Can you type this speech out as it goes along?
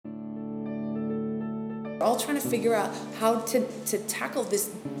All trying to figure out how to tackle this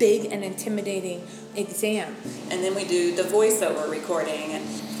big and intimidating exam. And then we do the voiceover recording. And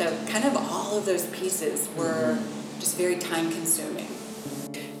so kind of all of those pieces were just very time consuming.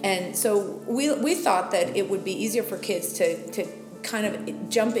 And so we thought that it would be easier for kids to kind of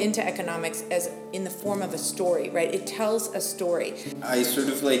jump into economics as in the form of a story, right? It tells a story. I sort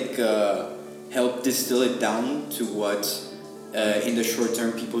of help distill it down to what in the short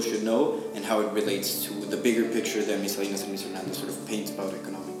term people should know and how it relates to the bigger picture that Ms. Salinas and Ms. Hernandez sort of paint about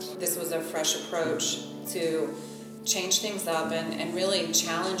economics. This was a fresh approach to change things up and really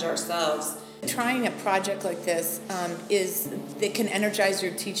challenge ourselves. Trying a project like this it can energize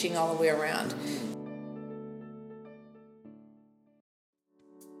your teaching all the way around.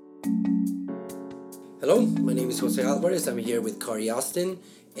 Hello, my name is Jose Alvarez. I'm here with Kari Austin,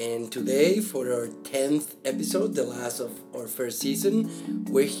 and today for our 10th episode, the last of our first season,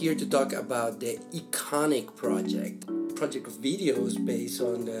 we're here to talk about the Econic project of videos based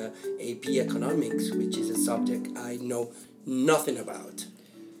on the AP Economics, which is a subject I know nothing about.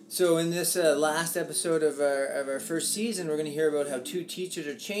 So in this last episode of our first season, we're going to hear about how two teachers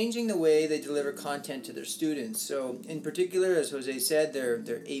are changing the way they deliver content to their students. So in particular, as Jose said, they're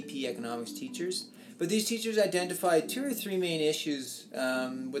AP Economics teachers. But these teachers identified 2 or 3 main issues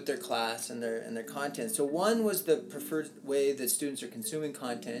with their class and their content. So one was the preferred way that students are consuming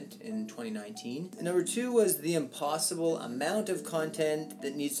content in 2019. And number 2 was the impossible amount of content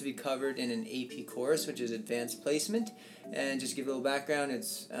that needs to be covered in an AP course, which is advanced placement. And just to give a little background,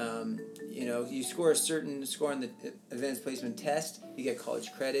 it's, you score a certain score on the advanced placement test, you get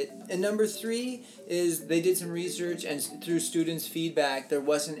college credit. And number 3 is they did some research, and through students' feedback, there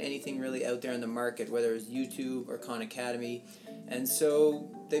wasn't anything really out there in the market, whether it was YouTube or Khan Academy. And so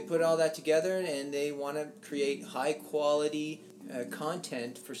they put all that together, and they want to create high-quality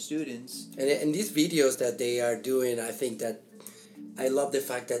content for students. And these videos that they are doing, I love the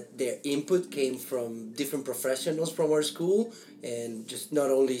fact that their input came from different professionals from our school, and just not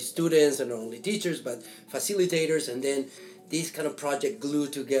only students and not only teachers, but facilitators. And then this kind of project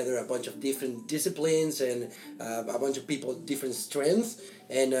glued together a bunch of different disciplines and a bunch of people with different strengths.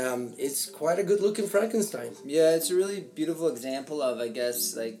 And it's quite a good-looking Frankenstein. Yeah, it's a really beautiful example of,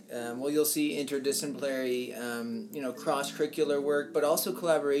 you'll see interdisciplinary, cross-curricular work, but also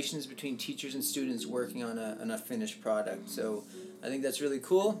collaborations between teachers and students working on a finished product. So I think that's really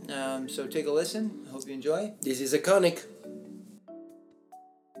cool. So take a listen. Hope you enjoy. This is Econic.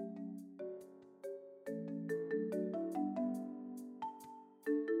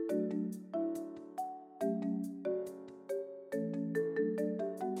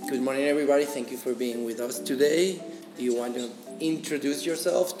 Good morning, everybody. Thank you for being with us today. Do you want to introduce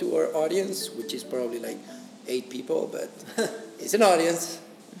yourself to our audience, which is probably 8 people, but it's an audience.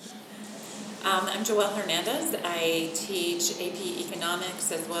 I'm Joelle Hernandez. I teach AP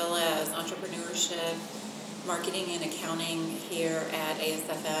Economics as well as entrepreneurship, marketing, and accounting here at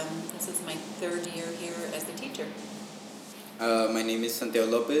ASFM. This is my 3rd year here as a teacher. My name is Santiago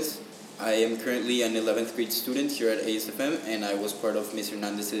Lopez. I am currently an 11th grade student here at ASFM, and I was part of Ms.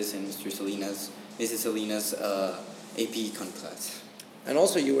 Hernandez's and Mrs. Salinas AP Econ class. And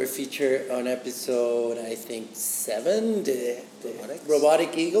also you were featured on episode, 7, the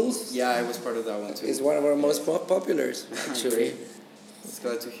Robotic Eagles. Yeah, I was part of that one too. It's one of our most populars, actually. It's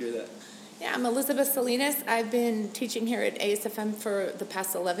glad to hear that. Yeah, I'm Elizabeth Salinas. I've been teaching here at ASFM for the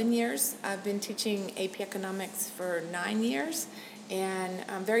past 11 years. I've been teaching AP Economics for 9 years. And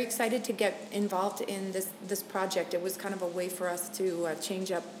I'm very excited to get involved in this project. It was kind of a way for us to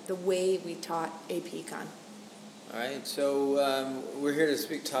change up the way we taught AP Econ. All right, so we're here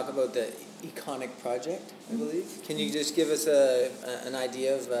to talk about the Econic project, I believe. Can you just give us an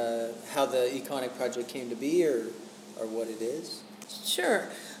idea of how the Econic project came to be or what it is? Sure.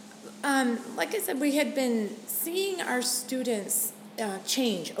 Like I said, we had been seeing our students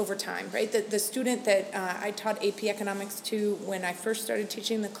change over time, right? The student that I taught AP Economics to when I first started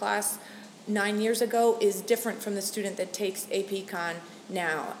teaching the class 9 years ago is different from the student that takes AP Econ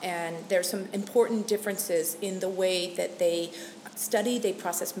now. And there's some important differences in the way that they study, they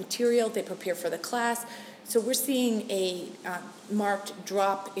process material, they prepare for the class. So we're seeing a marked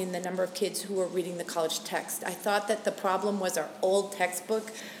drop in the number of kids who are reading the college text. I thought that the problem was our old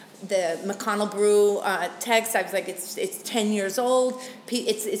textbook, the McConnell Brew text. I was like, it's 10 years old.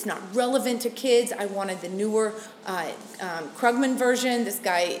 It's not relevant to kids. I wanted the newer Krugman version. This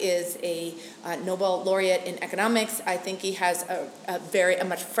guy is a Nobel laureate in economics. I think he has a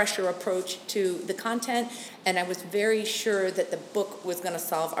much fresher approach to the content, and I was very sure that the book was going to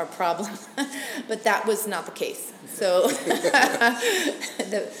solve our problem, but that was not the case. So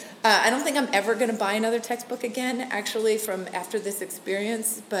I don't think I'm ever going to buy another textbook again, actually, from after this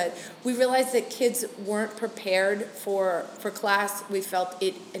experience, but we realized that kids weren't prepared for class. We felt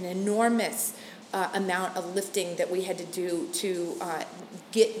it an enormous amount of lifting that we had to do to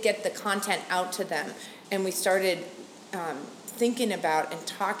get the content out to them. And we started thinking about and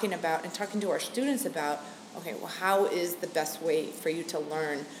talking to our students about, okay, well, how is the best way for you to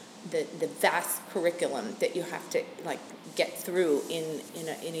learn the vast curriculum that you have to get through in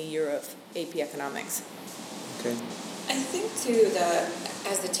a year of AP Economics. Okay. I think too that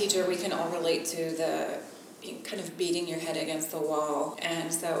as a teacher we can all relate to the kind of beating your head against the wall,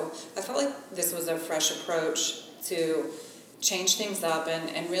 and so I felt like this was a fresh approach to change things up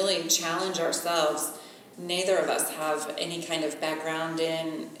and really challenge ourselves. Neither of us have any kind of background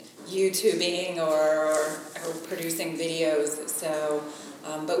in YouTubing or producing videos, so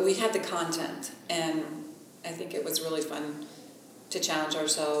but we had the content, and I think it was really fun to challenge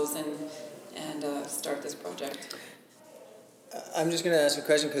ourselves and start this project. I'm just going to ask a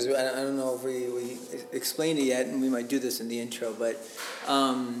question because I don't know if we explained it yet, and we might do this in the intro, but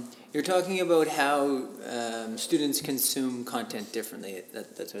you're talking about how students consume content differently.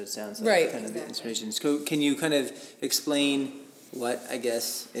 That's what it sounds like, right. Kind of exactly. inspiration. So can you kind of explain what, I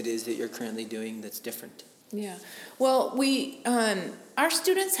guess, it is that you're currently doing that's different? Yeah. Well, our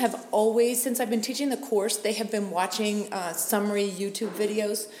students have always, since I've been teaching the course, they have been watching summary YouTube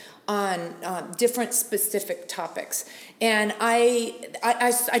videos on different specific topics. And I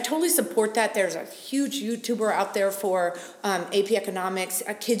totally support that. There's a huge YouTuber out there for AP Economics.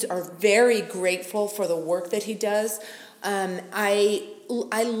 Kids are very grateful for the work that he does. I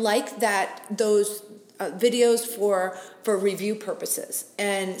like that those videos for review purposes.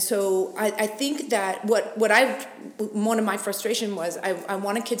 And so I think that one of my frustration was I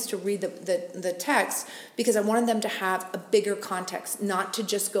wanted kids to read the text because I wanted them to have a bigger context, not to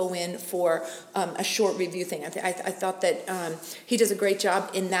just go in for a short review thing. I thought that he does a great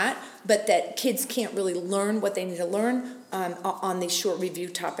job in that, but that kids can't really learn what they need to learn on these short review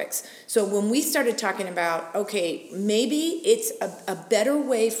topics. So when we started talking about, okay, maybe it's a better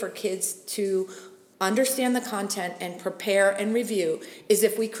way for kids to understand the content and prepare and review is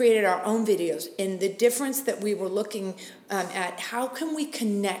if we created our own videos. And the difference that we were looking at, how can we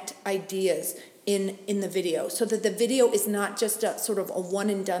connect ideas in the video so that the video is not just a sort of a one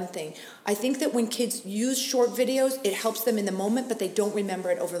and done thing. I think that when kids use short videos, it helps them in the moment, but they don't remember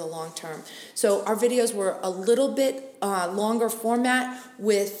it over the long term. So our videos were a little bit longer format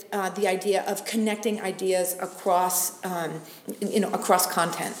with the idea of connecting ideas across, across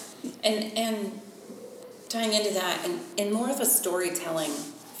content. And tying into that in more of a storytelling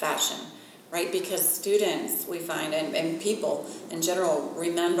fashion, right? Because students, we find, and people in general,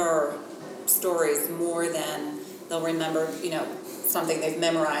 remember stories more than they'll remember, something they've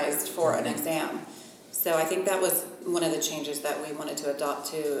memorized for an exam. So I think that was one of the changes that we wanted to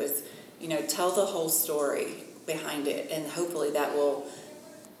adopt too is, tell the whole story behind it, and hopefully that will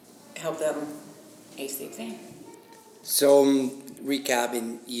help them ace the exam. So,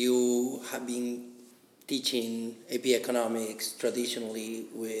 recapping, you have been teaching AP Economics traditionally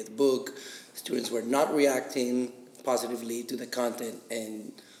with book. Students were not reacting positively to the content,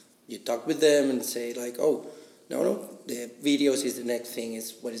 and you talk with them and say no, the videos is the next thing,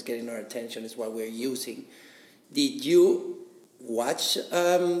 is what is getting our attention, is what we're using. Did you watch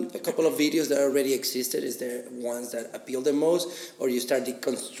a couple of videos that already existed? Is there ones that appeal the most, or you started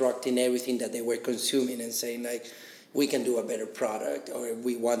constructing everything that they were consuming and saying we can do a better product, or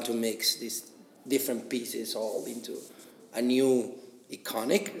we want to mix these different pieces all into a new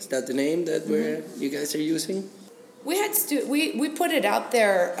Iconic? Is that the name that you guys are using? We had we put it out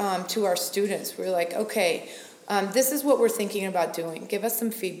there to our students. We were like, okay, this is what we're thinking about doing. Give us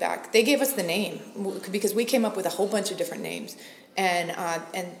some feedback. They gave us the name because we came up with a whole bunch of different names, and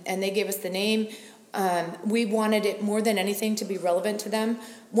they gave us the name. We wanted it more than anything to be relevant to them.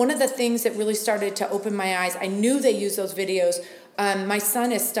 One of the things that really started to open my eyes, I knew they used those videos. My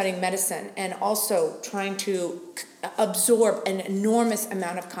son is studying medicine and also trying to absorb an enormous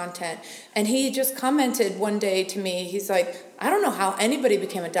amount of content. And he just commented one day to me, he's like, I don't know how anybody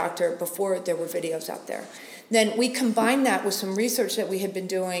became a doctor before there were videos out there. Then we combined that with some research that we had been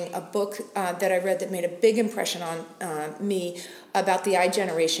doing, a book that I read that made a big impression on me about the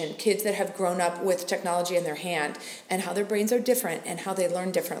iGeneration, kids that have grown up with technology in their hand and how their brains are different and how they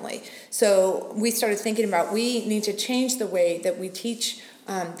learn differently. So we started thinking about we need to change the way that we teach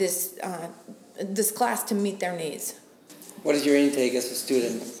this class to meet their needs. What is your intake as a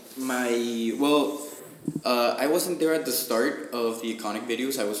student? I wasn't there at the start of the Iconic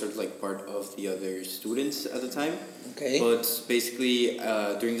videos. I was sort of like part of the other students at the time. Okay. But basically,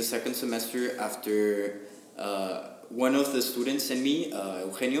 during the second semester, after one of the students and me,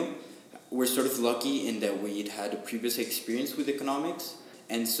 Eugenio, were sort of lucky in that we'd had a previous experience with economics.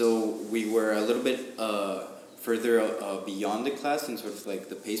 And so we were a little bit further beyond the class and sort of like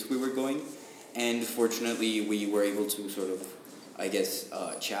the pace we were going. And fortunately, we were able to sort of, I guess,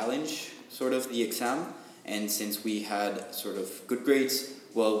 challenge sort of the exam. And since we had sort of good grades,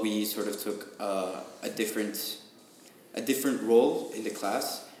 well, we sort of took a different role in the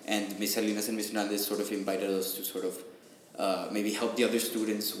class. And Ms. Salinas and Ms. Hernandez sort of invited us to sort of maybe help the other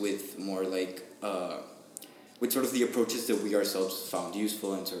students with more like, with sort of the approaches that we ourselves found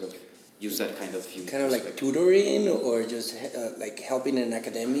useful and sort of use that kind of human Kind of like tutoring or just like helping in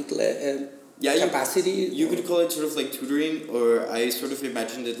academic capacity? You could call it sort of like tutoring, or I sort of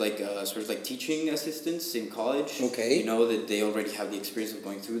imagined it like sort of like teaching assistants in college. Okay. You know, that they already have the experience of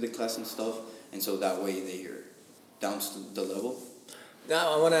going through the class and stuff, and so that way they are down to the level.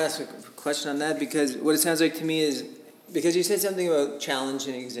 Now, I want to ask a question on that, because what it sounds like to me is, because you said something about challenge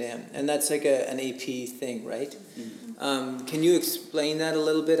and exam, and that's like an AP thing, right? Mm-hmm. Can you explain that a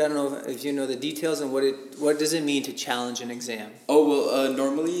little bit? I don't know if you know the details, and what does it mean to challenge an exam? Oh, well,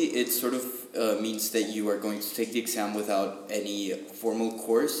 normally it sort of means that you are going to take the exam without any formal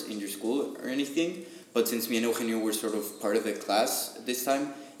course in your school or anything. But since me and Eugenio were sort of part of the class this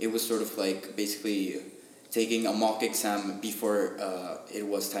time, it was sort of like basically taking a mock exam before it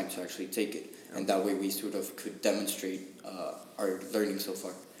was time to actually take it. And that way we sort of could demonstrate our learning so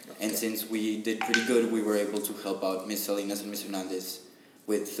far. Okay. And since we did pretty good, we were able to help out Ms. Salinas and Ms. Hernandez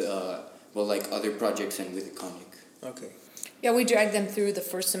with, like other projects and with Iconic. Okay. Yeah, we dragged them through the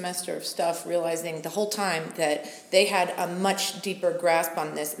first semester of stuff, realizing the whole time that they had a much deeper grasp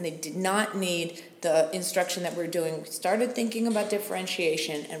on this and they did not need the instruction that we're doing. We started thinking about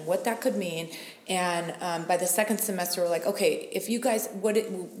differentiation and what that could mean. And by the second semester, we're like, okay, if you guys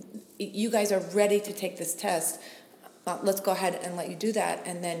are ready to take this test, let's go ahead and let you do that.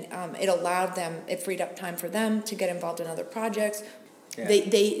 And then it freed up time for them to get involved in other projects. Yeah.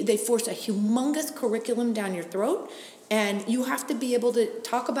 They force a humongous curriculum down your throat, and you have to be able to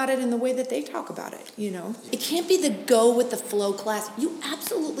talk about it in the way that they talk about it, you know? It can't be the go with the flow class. You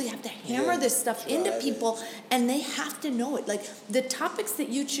absolutely have to hammer this stuff into people, and they have to know it. Like, the topics that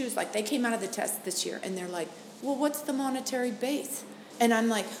you choose, like, they came out of the test this year, and they're like, well, what's the monetary base? And I'm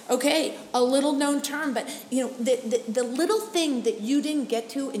like, okay, a little known term, but, you know, the little thing that you didn't get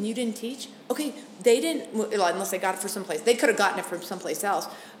to and you didn't teach, okay, they didn't, unless they got it from someplace. They could have gotten it from someplace else,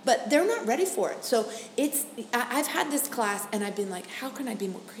 but they're not ready for it. So I've had this class, and I've been like, how can I be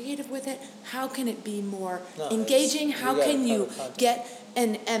more creative with it? How can it be more engaging? How can you get,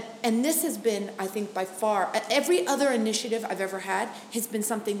 and this has been, I think, by far, every other initiative I've ever had has been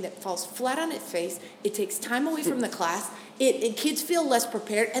something that falls flat on its face. It takes time away from the class. Kids feel less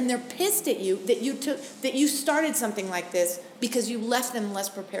prepared, and they're pissed at you that you started something like this because you left them less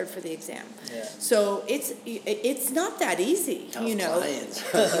prepared for the exam. Yeah. So it's not that easy, tough, you know.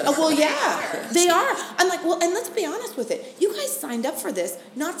 Well, yeah, they are. I'm like, well, and let's be honest with it. You guys signed up for this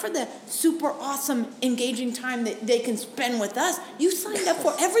not for the super awesome, engaging time that they can spend with us. You signed up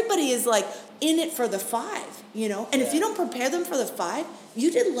for. Everybody is like in it for the 5, you know. And if you don't prepare them for the 5,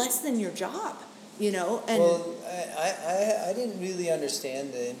 you did less than your job. You know, and well, I didn't really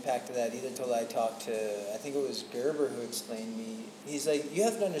understand the impact of that either until I talked to, I think it was Gerber who explained to me. He's like, you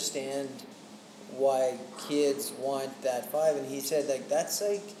have to understand why kids want that 5, and he said like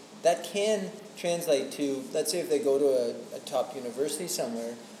that can translate to, let's say if they go to a top university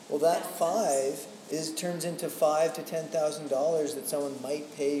somewhere, well that 5 turns into $5,000 to $10,000 that someone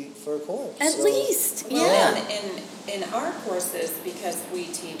might pay for a course. At least, well, in our courses, because we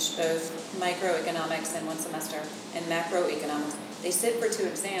teach both microeconomics in one semester and macroeconomics, they sit for 2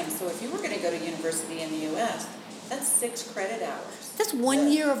 exams. So if you were going to go to university in the U.S., that's 6 credit hours. That's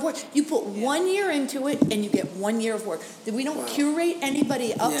 1 year of work. You put 1 year into it, and you get 1 year of work. We don't curate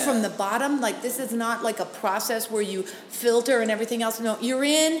anybody up from the bottom. Like, this is not like a process where you filter and everything else. No, you're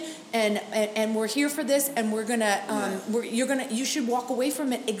in, and we're here for this, and we're gonna. You should walk away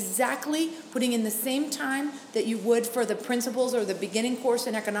from it exactly putting in the same time that you would for the principles or the beginning course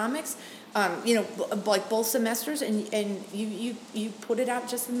in economics. like both semesters, and you put it out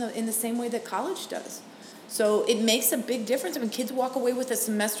just in the same way that college does. So it makes a big difference. I mean, kids walk away with a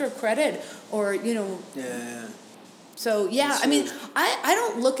semester of credit, or Yeah. So yeah, I mean, I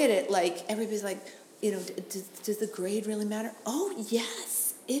don't look at it like everybody's like, does the grade really matter? Oh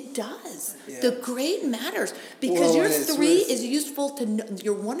yes, it does. Yeah. The grade matters because your and it's 3 worth- is useful to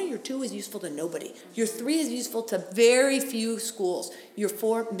your 1 or your 2 is useful to nobody. Your 3 is useful to very few schools. Your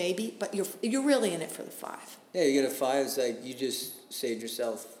 4 maybe, but you're really in it for the 5. Yeah, you get a 5. It's like you just saved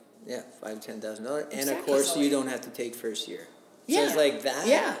yourself, $5,000-$10,000, and of Exactly. course you don't have to take first year. So Yeah. it's like that.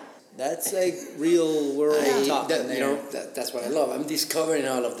 Yeah. That's like real world talk in there. That's what I love. I'm discovering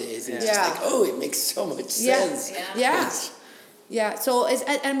all of this. It's Yeah. just like, it makes so much sense. Yeah. So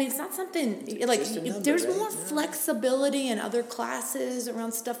it's not something like Just a number, there's right? more Yeah. flexibility in other classes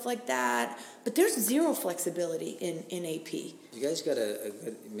around stuff like that, but there's zero flexibility in AP. You guys got a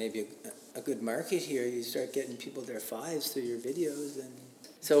good, maybe a good market here. You start getting people their 5s through your videos, and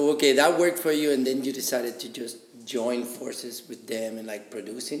So, okay, that worked for you, and then you decided to just join forces with them and like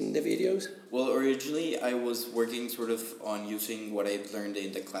producing the videos? Well, originally I was working sort of on using what I'd learned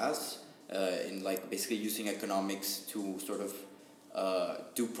in the class, in like basically using economics to sort of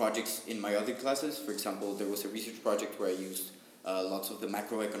do projects in my other classes. For example, there was a research project where I used lots of the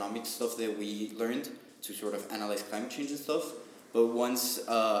macroeconomic stuff that we learned to sort of analyze climate change and stuff. But once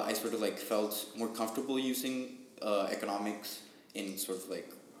I sort of like felt more comfortable using economics in sort of like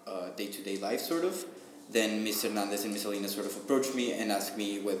day-to-day life sort of, then Ms. Hernandez and Ms. Salinas sort of approached me and asked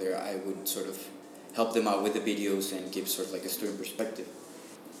me whether I would sort of help them out with the videos and give sort of like a student perspective.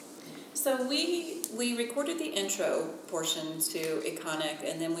 So we recorded the intro portion to Econic,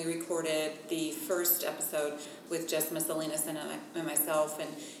 and then we recorded the first episode with just Ms. Salinas and myself, and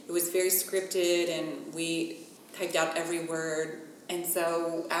it was very scripted, and we typed out every word. And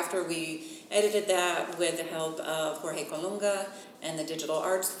so after we edited that with the help of Jorge Colunga and the digital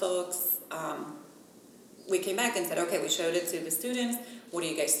arts folks, we came back and said, okay, we showed it to the students. What do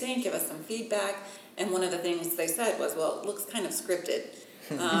you guys think? Give us some feedback. And one of the things they said was, well, it looks kind of scripted.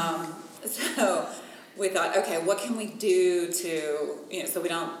 So we thought, okay, what can we do to, so we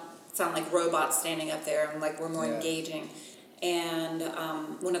don't sound like robots standing up there and like we're more engaging. And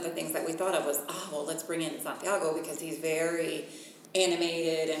one of the things that we thought of was, let's bring in Santiago because he's very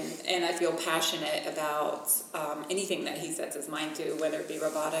animated and I feel passionate about anything that he sets his mind to, whether it be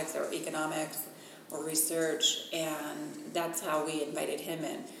robotics or economics or research, and that's how we invited him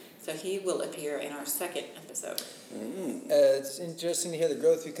in. So he will appear in our second episode. It's interesting to hear the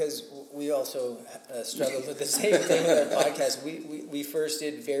growth because we also struggled with the same thing with our podcast. We first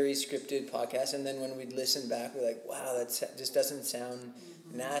did very scripted podcasts, and then when we'd listen back, we're like, wow, that just doesn't sound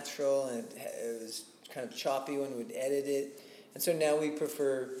natural, and it was kind of choppy when we'd edit it. And so now we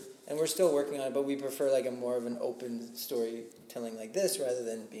prefer, and we're still working on it, but we prefer like a more of an open storytelling like this rather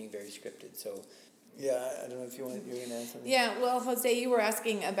than being very scripted. So yeah, I don't know if you're going to add something. Yeah, well, Jose, you were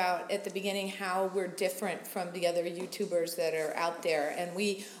asking about at the beginning how we're different from the other YouTubers that are out there. And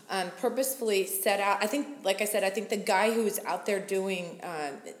we purposefully set out, I think, like I said, I think the guy who's out there doing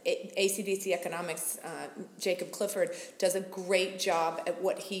ACDC economics, Jacob Clifford, does a great job at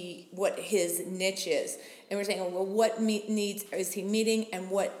what his niche is. And we're saying, well, what needs is he meeting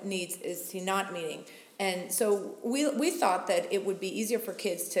and what needs is he not meeting? And so we thought that it would be easier for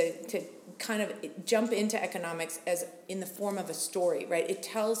kids to kind of jump into economics as in the form of a story, right? It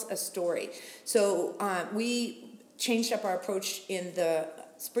tells a story. So we changed up our approach in the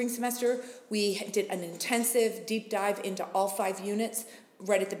spring semester. We did an intensive deep dive into all 5 units.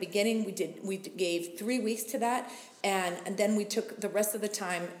 Right at the beginning, we gave 3 weeks to that, and then we took the rest of the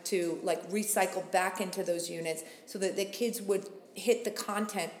time to like recycle back into those units so that the kids would hit the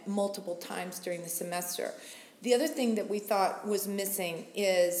content multiple times during the semester. The other thing that we thought was missing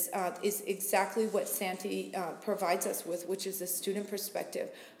is exactly what Santi provides us with, which is a student perspective.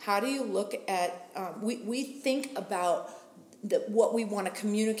 How do you look at, we think about what we want to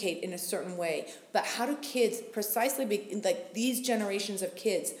communicate in a certain way, but how do kids precisely, like these generations of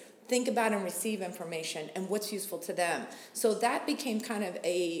kids, think about and receive information and what's useful to them? So that became kind of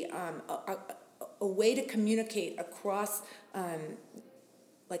a way to communicate across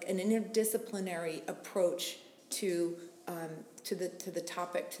like an interdisciplinary approach to the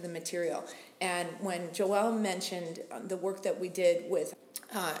topic, to the material. And when Joel mentioned the work that we did with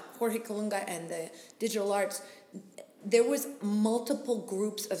Jorge Colunga and the digital arts, there was multiple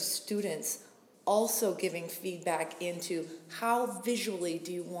groups of students also giving feedback into how visually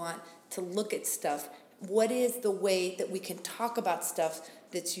do you want to look at stuff what is the way that we can talk about stuff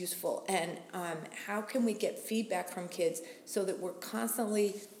that's useful, and how can we get feedback from kids so that we're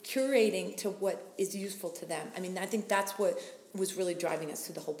constantly curating to what is useful to them. I mean, I think that's what was really driving us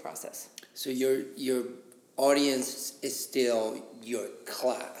through the whole process. So your audience is still your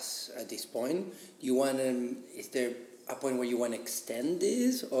class at this point. You want to? Is there a point where you want to extend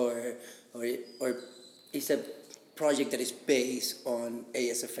this, or is a project that is based on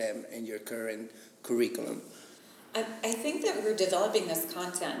ASFM and your current curriculum? I think that we're developing this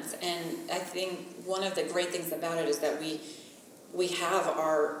content, and I think one of the great things about it is that we have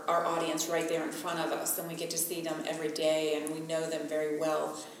our audience right there in front of us, and we get to see them every day, and we know them very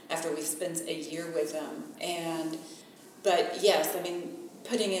well after we've spent a year with them. But yes, I mean,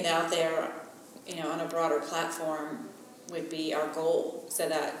 putting it out there, on a broader platform would be our goal, so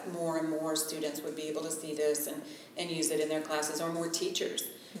that more and more students would be able to see this and use it in their classes, or more teachers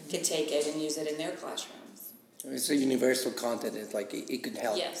could take it and use it in their classrooms. It's a universal content. It's like it could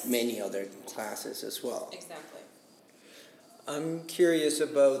help Yes. many other classes as well. Exactly. I'm curious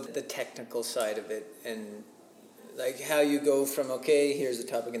about the technical side of it, and like how you go from, okay, here's a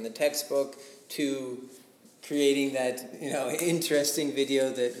topic in the textbook, to creating that, interesting video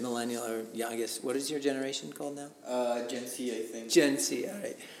that millennial, or I guess, what is your generation called now? Gen Z, I think. Gen Z, all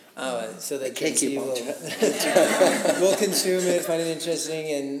right. So that can't Gen Z keep on will consume it, find it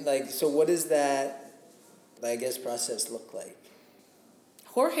interesting, and so what does that, process look like?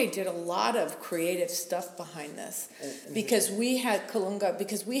 Jorge did a lot of creative stuff behind this because we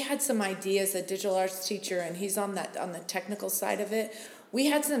had some ideas, a digital arts teacher, and he's on the technical side of it. We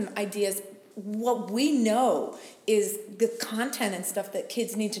had some ideas. What we know is the content and stuff that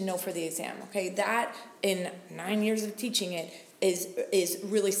kids need to know for the exam. Okay, that in 9 years of teaching it is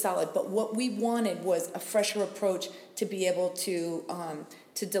really solid. But what we wanted was a fresher approach to be able to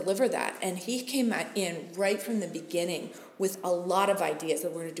deliver that. And he came in right from the beginning with a lot of ideas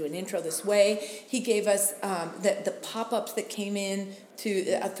that we're going to do an intro this way. He gave us the pop-ups that came in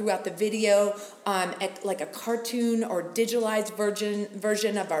throughout the video, at like a cartoon or digitalized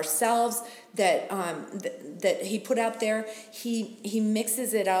version of ourselves that he put out there. He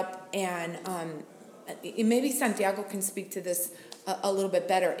mixes it up, and maybe Santiago can speak to this a little bit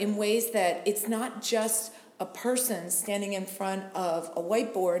better, in ways that it's not just a person standing in front of a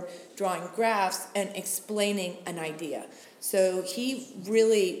whiteboard drawing graphs and explaining an idea. So he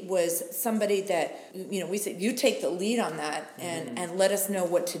really was somebody that, we said, you take the lead on that and let us know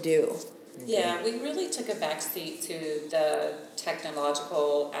what to do. Yeah, we really took a backseat to the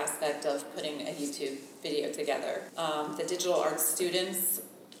technological aspect of putting a YouTube video together. The digital arts students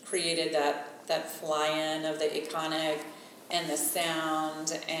created that fly-in of the iconic and the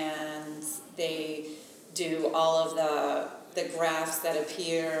sound, and they do all of the graphs that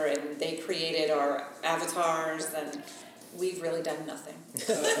appear, and they created our avatars, and we've really done nothing.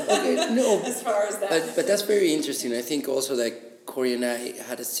 As far as that. But that's very interesting. I think also that Corey and I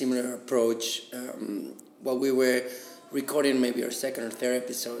had a similar approach. While we were recording maybe our second or third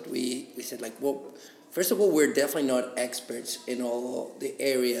episode, we said, first of all, we're definitely not experts in all the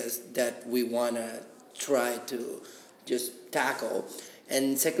areas that we want to try to just tackle.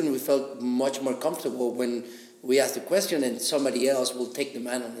 And second, we felt much more comfortable when we asked the question and somebody else will take the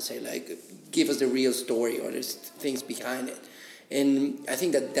mantle and say, give us the real story, or there's things behind it. And I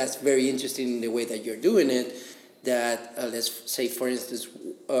think that that's very interesting in the way that you're doing it, that let's say, for instance,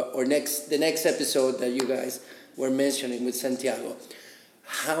 the next episode that you guys were mentioning with Santiago,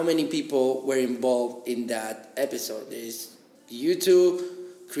 how many people were involved in that episode? There's you two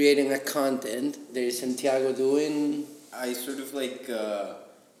creating a content, there's Santiago doing... I sort of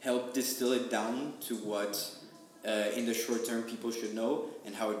help distill it down to what in the short term people should know,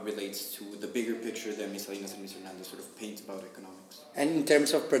 and how it relates to the bigger picture that Ms. Salinas and Mr. Hernandez sort of paint about economics. And in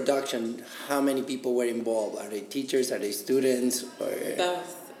terms of production, how many people were involved? Are they teachers? Are they students? Or...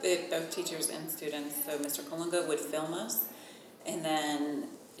 Both teachers and students. So Mr. Colunga would film us, and then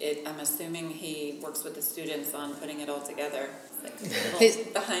I'm assuming he works with the students on putting it all together.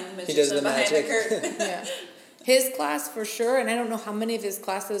 Behind the magician, behind the curtain. Yeah. His class for sure, and I don't know how many of his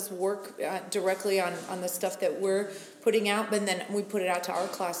classes work directly on the stuff that we're putting out, but then we put it out to our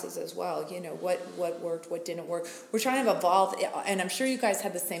classes as well. What worked, what didn't work. We're trying to evolve, and I'm sure you guys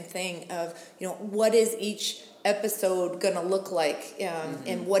had the same thing of, what is each episode going to look like,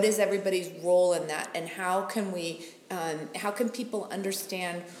 and what is everybody's role in that, and how can people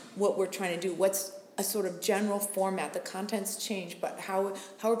understand what we're trying to do? What's a sort of general format? The content's changed, but how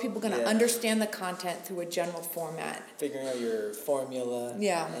are people going to understand the content through a general format? Figuring out your formula,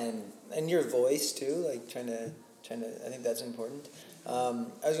 and your voice too, trying to I think that's important. I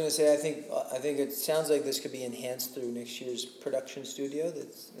was going to say, I think it sounds like this could be enhanced through next year's production studio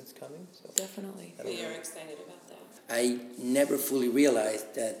that's coming. So Definitely. We are excited about that. I never fully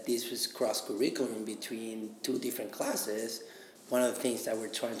realized that this was cross-curriculum between two different classes. One of the things that we're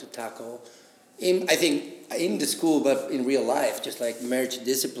trying to tackle, I think, in the school, but in real life, just like merge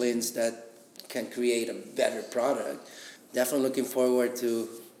disciplines that can create a better product. Definitely looking forward to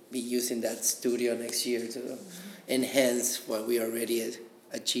be using that studio next year to enhance what we are already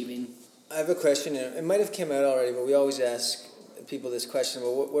achieving. I have a question. It might have come out already, but we always ask people this question.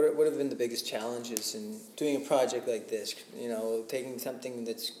 Well, what have been the biggest challenges in doing a project like this? You know, taking something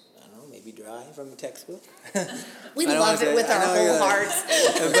that's, I don't know, maybe dry from a textbook. We love it with our whole hearts.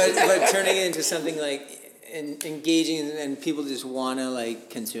 but turning it into something like engaging and people just want to like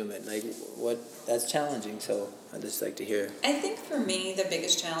consume it. Like that's challenging. So I'd just like to hear. I think for me, the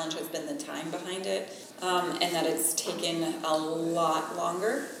biggest challenge has been the time behind it, and that it's taken a lot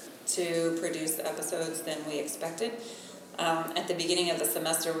longer to produce the episodes than we expected. At the beginning of the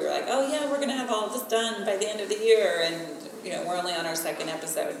semester, we were like, oh yeah, we're going to have all of this done by the end of the year, and we're only on our second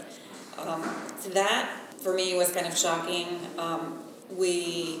episode. So that, for me, was kind of shocking.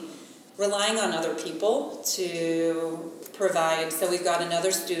 We relying on other people to provide, so we've got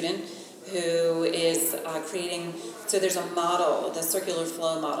another student who is creating, so there's a model, the circular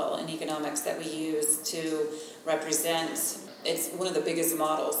flow model in economics that we use to represent, it's one of the biggest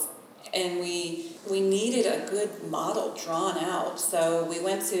models. And we needed a good model drawn out. So we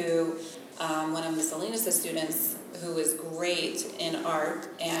went to one of Miss Salinas' students who was great in art,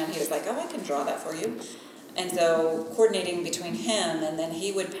 and he was like, oh, I can draw that for you. And so coordinating between him, and then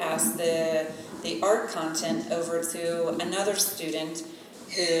he would pass the art content over to another student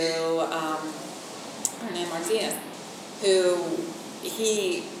who, her name Martinez, who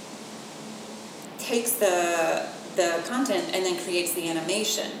he takes the content and then creates the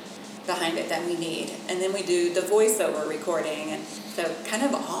animation behind it that we need. And then we do the voiceover recording. And so kind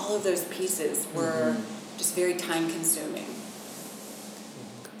of all of those pieces were just very time consuming.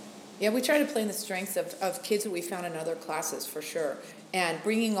 Yeah, we try to play in the strengths of kids that we found in other classes for sure. And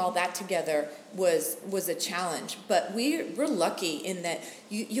bringing all that together was a challenge. But we're lucky in that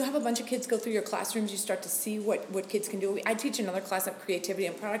you have a bunch of kids go through your classrooms, you start to see what kids can do. I teach another class of creativity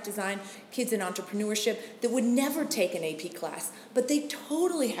and product design, kids in entrepreneurship that would never take an AP class, but they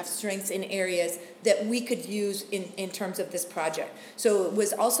totally have strengths in areas that we could use in terms of this project. So it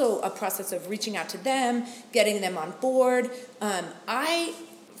was also a process of reaching out to them, getting them on board.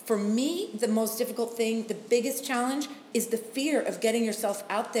 For me, the most difficult thing, the biggest challenge, is the fear of getting yourself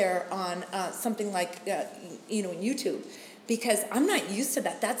out there on something like, YouTube, because I'm not used to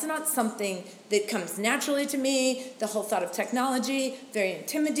that. That's not something that comes naturally to me. The whole thought of technology, very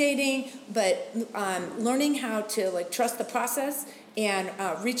intimidating, but learning how to trust the process and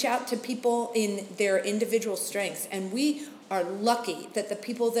reach out to people in their individual strengths. And we are lucky that the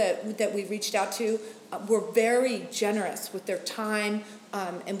people that we reached out to were very generous with their time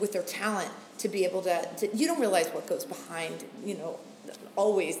and with their talent to be able to you don't realize what goes behind,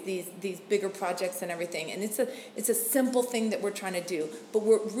 always these bigger projects and everything. And it's a simple thing that we're trying to do, but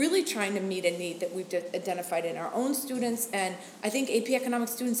we're really trying to meet a need that we've identified in our own students, and I think AP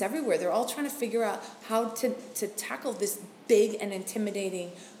Economics students everywhere. They're all trying to figure out how to tackle this big and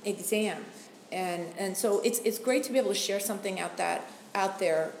intimidating exam. And so it's great to be able to share something out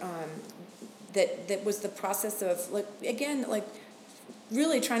there that was the process of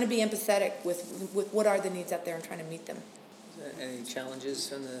really trying to be empathetic with what are the needs out there and trying to meet them. Any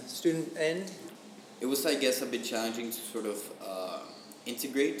challenges on the student end? It was, I guess, a bit challenging to sort of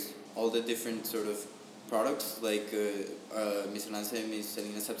integrate all the different sort of products, like Ms. Hernandez and Ms.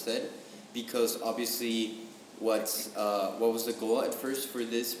 Salinas have said, because obviously what was the goal at first for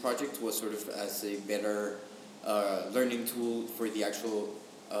this project was sort of as a better learning tool for the actual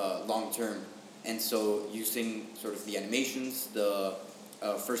long term. And so using sort of the animations, the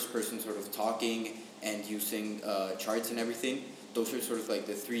first person sort of talking, and using charts and everything, those are sort of like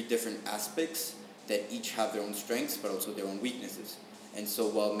the three different aspects that each have their own strengths but also their own weaknesses. And so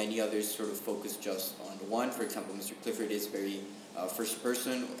while many others sort of focus just on the one, for example, Mr. Clifford is very first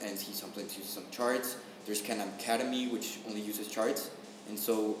person and he sometimes uses some charts. There's Khan Academy, which only uses charts. And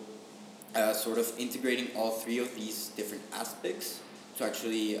so sort of integrating all three of these different aspects to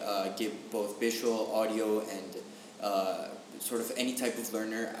actually give both visual, audio, and sort of any type of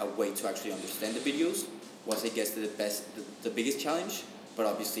learner a way to actually understand the videos was, I guess, the biggest challenge, but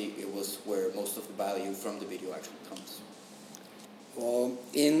obviously it was where most of the value from the video actually comes. Well,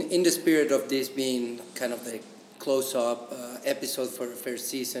 in the spirit of this being kind of the close-up episode for the first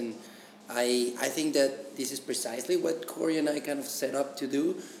season, I think that this is precisely what Corey and I kind of set up to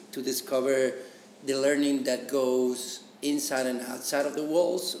do, to discover the learning that goes inside and outside of the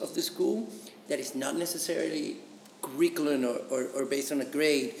walls of the school, that is not necessarily curriculum or based on a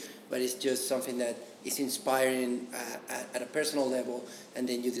grade, but it's just something that is inspiring at a personal level, and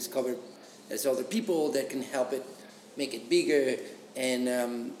then you discover there's other people that can help it make it bigger, and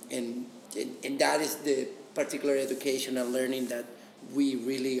that is the particular education and learning that we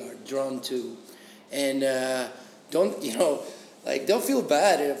really are drawn to. And don't feel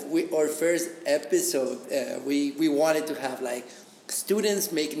bad if our first episode we wanted to have like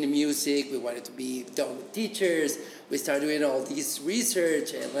students making the music. We wanted to be done with teachers. We started doing all this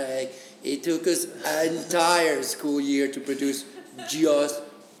research, and like it took us an entire school year to produce just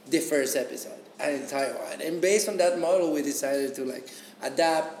the first episode, an entire one. And based on that model, we decided to like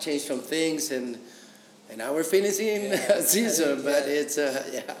adapt, change some things, and now we're finishing a season. But it's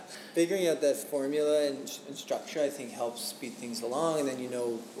Figuring out that formula and structure, I think, helps speed things along, and then you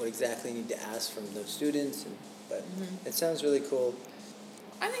know what exactly you need to ask from the students. But it sounds really cool.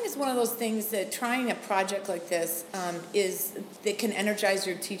 I think it's one of those things that trying a project like this that can energize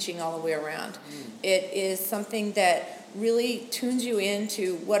your teaching all the way around. It is something that really tunes you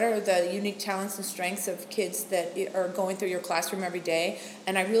into what are the unique talents and strengths of kids that are going through your classroom every day.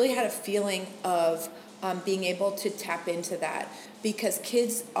 And I really had a feeling of being able to tap into that, because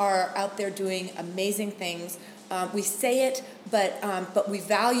kids are out there doing amazing things. We say it, but we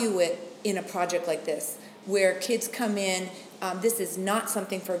value it in a project like this, where kids come in. This is not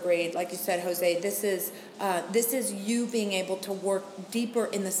something for a grade, like you said, Jose. This is you being able to work deeper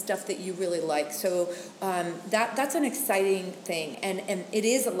in the stuff that you really like. So that's an exciting thing, and it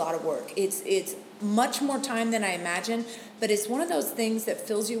is a lot of work. It's much more time than I imagined, but it's one of those things that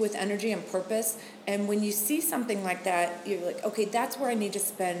fills you with energy and purpose. And when you see something like that, you're like, okay, that's where I need to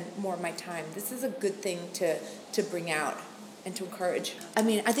spend more of my time. This is a good thing to bring out and to encourage. I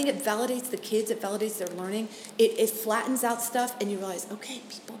mean, I think it validates the kids, it validates their learning, it flattens out stuff, and you realize, okay,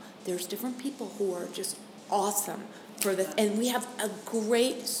 there's different people who are just awesome for this, and we have a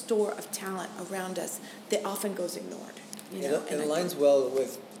great store of talent around us that often goes ignored. You know? It aligns well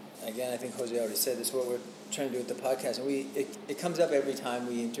with, again, I think Jose already said this, what we're trying to do with the podcast, and it comes up every time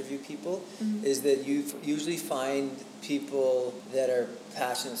we interview people, is that you usually find people that are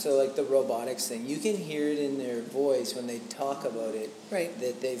passionate. So like the robotics thing, you can hear it in their voice when they talk about it, right?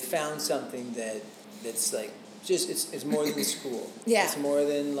 That they've found something that's like just it's more than school. Yeah, it's more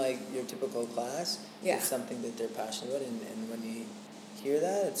than like your typical class. Yeah, it's something that they're passionate about, and when you hear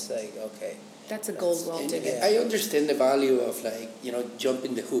that, it's like, okay, that's a gold well ticket. I understand the value of like,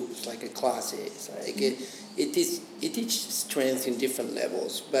 jumping the hoops like a class is. Like it teaches strengths in different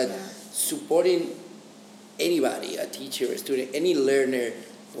levels, but supporting anybody, a teacher, a student, any learner,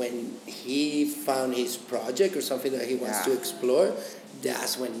 when he found his project or something that he wants to explore,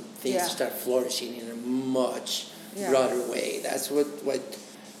 that's when things start flourishing in a much broader way. That's what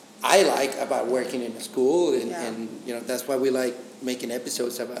I like about working in a school, and that's why we like making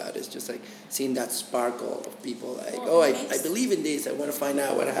episodes about it. It's just like seeing that sparkle of people like, I believe in this, I want to find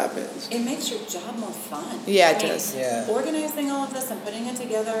out what happens. It makes your job more fun. Yeah, it does. Yeah. Organizing all of this and putting it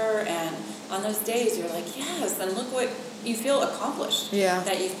together, and on those days you're like, yes, and look what you feel accomplished. Yeah.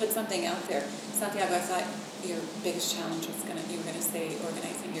 That you've put something out there. Santiago, I thought your biggest challenge was you were gonna say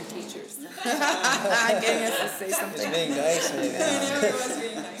organizing your teachers. Getting us to say something. It's being nice. It was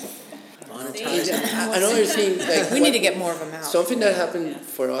being nice. Another thing, like we need to get more of them out. Something that happened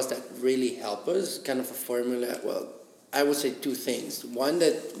for us that really helped us, kind of a formula. Well, I would say two things. One,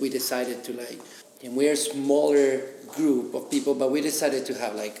 that we decided to and we're a smaller group of people, but we decided to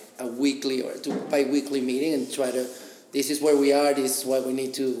have like a weekly or bi-weekly meeting and try to. This is where we are. This is what we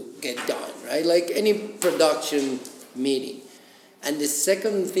need to get done, right? Like any production meeting. And the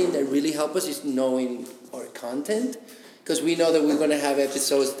second thing that really helped us is knowing our content. Because we know that we're going to have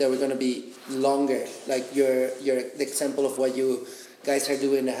episodes that are going to be longer. Like the example of what you guys are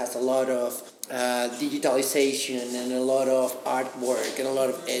doing that has a lot of digitalization and a lot of artwork and a lot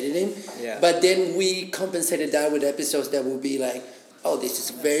of editing. Yeah. But then we compensated that with episodes that will be like, oh, this is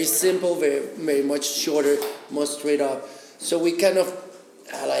very simple, very, very much shorter, more straight up. So we kind of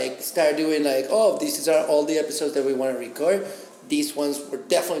start doing these are all the episodes that we want to record. These ones were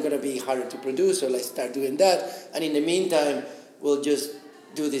definitely going to be harder to produce, so let's start doing that. And in the meantime, we'll just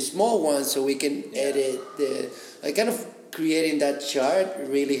do the small ones so we can edit kind of creating that chart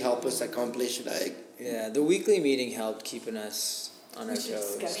really helped us accomplish the weekly meeting helped keeping us on our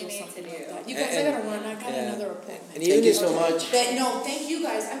toes. Schedule something like that. You guys, I gotta run. I got another appointment. And thank you so much. Thank you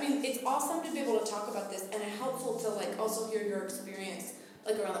guys. I mean, it's awesome to be able to talk about this, and it's helpful to also hear your experience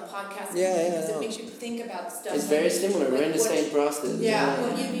like around the podcast, Yeah, because yeah, it makes you think about stuff. It's very similar. Like We're in the what- same process. Yeah,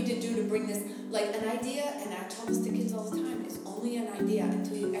 what you need to do to bring this, like an idea, and I tell this to kids all the time, is only an idea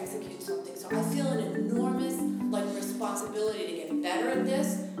until you execute something. So I feel an enormous responsibility to get better at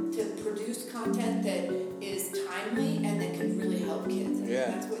this, to produce content that is timely and that can really help kids. And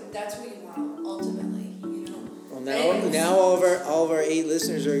Yeah. that's what you want ultimately, you know. Well, now all of our 8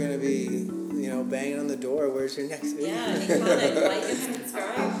 listeners are going to be, banging on the door. Where's your next video? Yeah, any comment, like and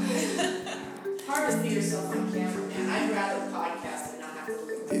subscribe. Hard to see yourself on camera, man. I'd rather podcast and not have to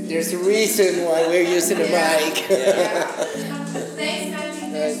look at my There's a reason why we're using a mic. Yeah. Thanks, Nancy.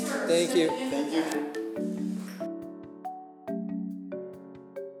 Thanks for Thank you. stepping in. Thank you.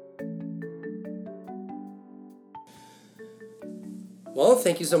 Well,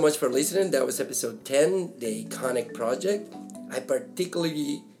 thank you so much for listening. That was episode 10, The Iconic Project. I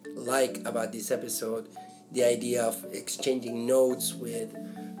particularly like about this episode the idea of exchanging notes with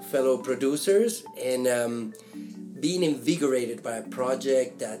fellow producers and being invigorated by a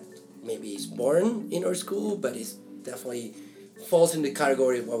project that maybe is born in our school, but is definitely falls in the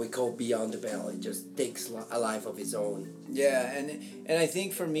category of what we call Beyond the Bell. It just takes a life of its own. Yeah, and I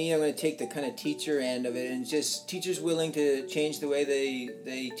think for me, I'm going to take the kind of teacher end of it, and just teachers willing to change the way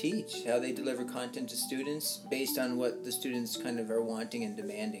they teach, how they deliver content to students based on what the students kind of are wanting and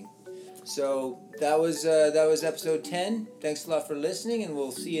demanding. So that was episode 10. Thanks a lot for listening, and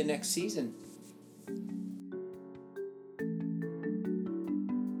we'll see you next season.